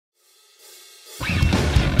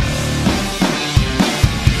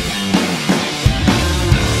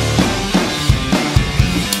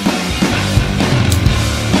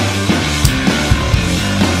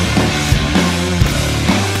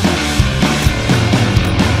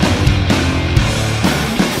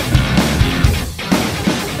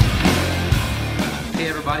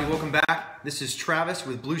This is Travis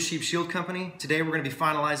with Blue Sheep Shield Company. Today we're going to be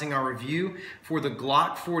finalizing our review for the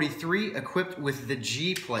Glock 43 equipped with the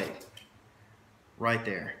G plate. Right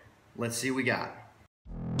there. Let's see what we got.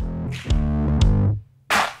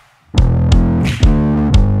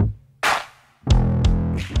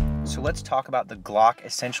 So let's talk about the Glock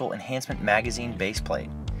Essential Enhancement Magazine base plate.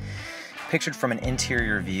 Pictured from an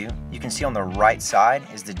interior view, you can see on the right side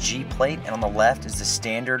is the G plate and on the left is the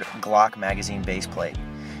standard Glock magazine base plate.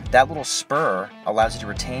 That little spur allows you to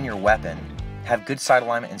retain your weapon, have good sight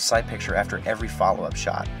alignment and sight picture after every follow-up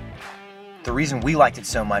shot. The reason we liked it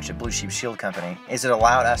so much at Blue Sheep Shield Company is it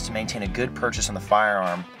allowed us to maintain a good purchase on the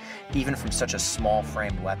firearm, even from such a small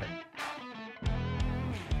framed weapon.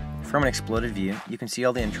 From an exploded view, you can see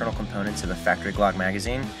all the internal components of a factory Glock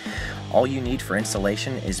magazine. All you need for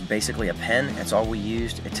installation is basically a pen. That's all we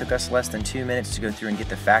used. It took us less than 2 minutes to go through and get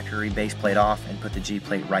the factory base plate off and put the G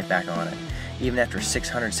plate right back on it. Even after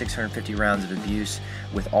 650 rounds of abuse,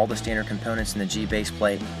 with all the standard components in the G base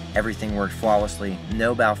plate, everything worked flawlessly,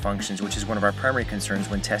 no malfunctions, which is one of our primary concerns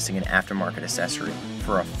when testing an aftermarket accessory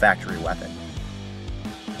for a factory weapon.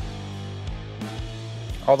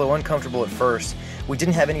 Although uncomfortable at first, we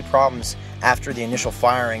didn't have any problems after the initial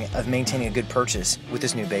firing of maintaining a good purchase with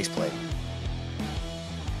this new base plate.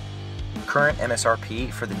 Current MSRP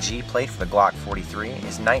for the G plate for the Glock 43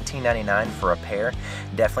 is $19.99 for a pair.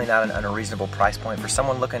 Definitely not an unreasonable price point for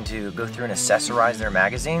someone looking to go through and accessorize their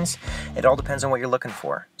magazines. It all depends on what you're looking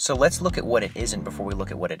for. So let's look at what it isn't before we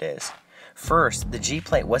look at what it is. First, the G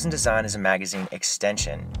plate wasn't designed as a magazine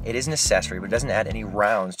extension. It is an accessory, but it doesn't add any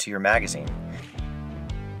rounds to your magazine.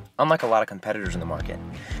 Unlike a lot of competitors in the market,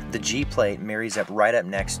 the G plate marries up right up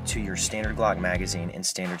next to your standard Glock magazine and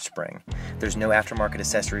standard spring. There's no aftermarket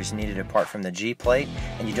accessories needed apart from the G plate,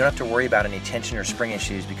 and you don't have to worry about any tension or spring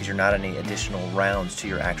issues because you're not adding additional rounds to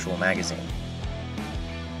your actual magazine.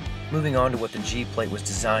 Moving on to what the G plate was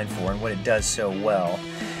designed for and what it does so well,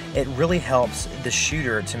 it really helps the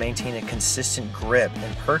shooter to maintain a consistent grip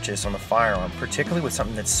and purchase on the firearm, particularly with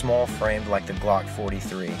something that's small framed like the Glock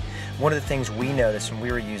 43. One of the things we noticed when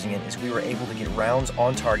we were using it is we were able to get rounds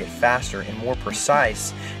on target faster and more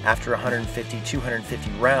precise after 150,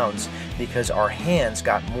 250 rounds because our hands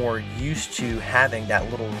got more used to having that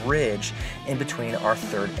little ridge in between our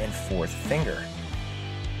third and fourth finger.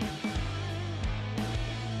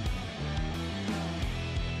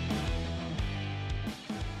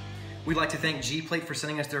 We'd like to thank G plate for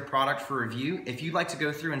sending us their product for review. If you'd like to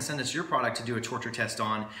go through and send us your product to do a torture test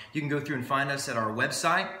on, you can go through and find us at our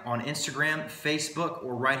website, on Instagram, Facebook,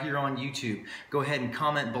 or right here on YouTube. Go ahead and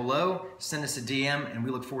comment below, send us a DM, and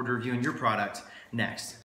we look forward to reviewing your product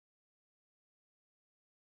next.